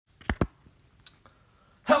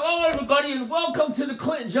everybody, and welcome to the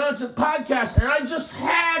Clinton Johnson podcast. And I just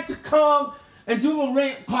had to come and do a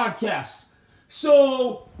rant podcast.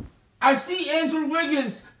 So I see Andrew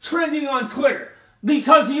Wiggins trending on Twitter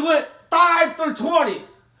because he went 5 for 20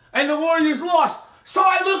 and the Warriors lost. So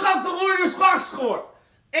I look up the Warriors box score,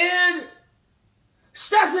 and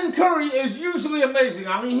Stephen Curry is usually amazing.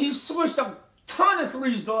 I mean, he's swished a ton of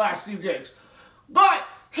threes the last few games. But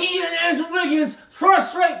he and Andrew Wiggins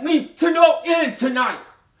frustrate me to no end tonight.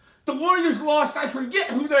 The Warriors lost. I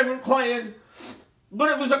forget who they were playing,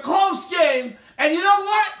 but it was a close game. And you know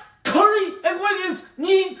what? Curry and Wiggins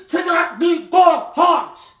need to not be ball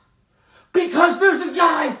hogs, because there's a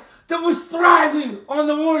guy that was thriving on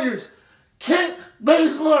the Warriors. Kent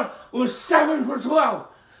Bazemore was 7 for 12.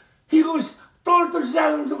 He was 4 for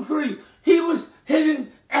 7 from 3. He was hitting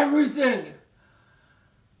everything.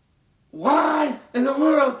 Why in the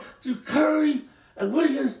world do Curry and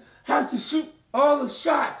Wiggins have to shoot all the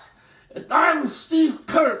shots? If I was Steve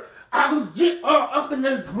Kerr, I would get up in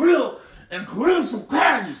the grill and grill some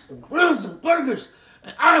patties and grill some burgers,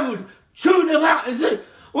 and I would chew them out and say,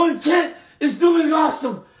 when Kent is doing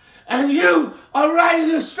awesome and you are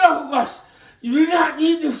riding a struggle bus, you do not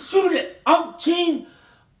need to shoot it umpteen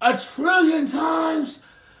a trillion times.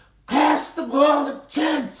 Pass the ball to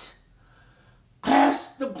Kent.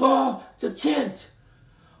 Pass the ball to Kent.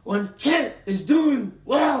 When Kent is doing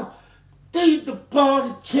well, feed the ball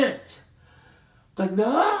to Kent. But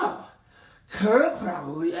no, Kerr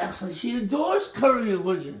probably actually he adores Curry and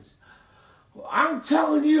Wiggins. Well, I'm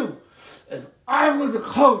telling you, if I were the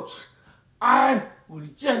coach, I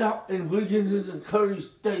would get up in Wiggins and Curry's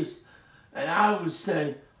face and I would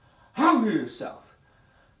say, humble yourself.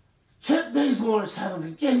 Kent Bazemore is having the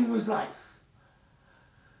game of his life.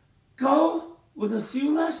 Go with a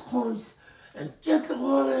few less points and get the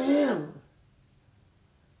ball to him.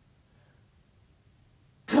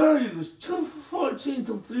 Curry was 2 for 14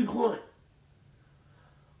 from 3-point.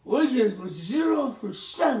 Wiggins was 0 for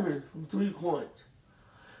 7 from 3-point.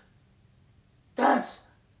 That's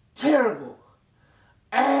terrible.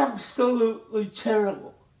 Absolutely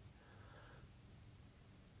terrible.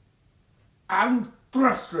 I'm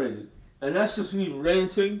frustrated, and that's just me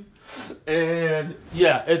ranting. And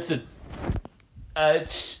yeah,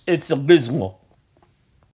 it's abysmal.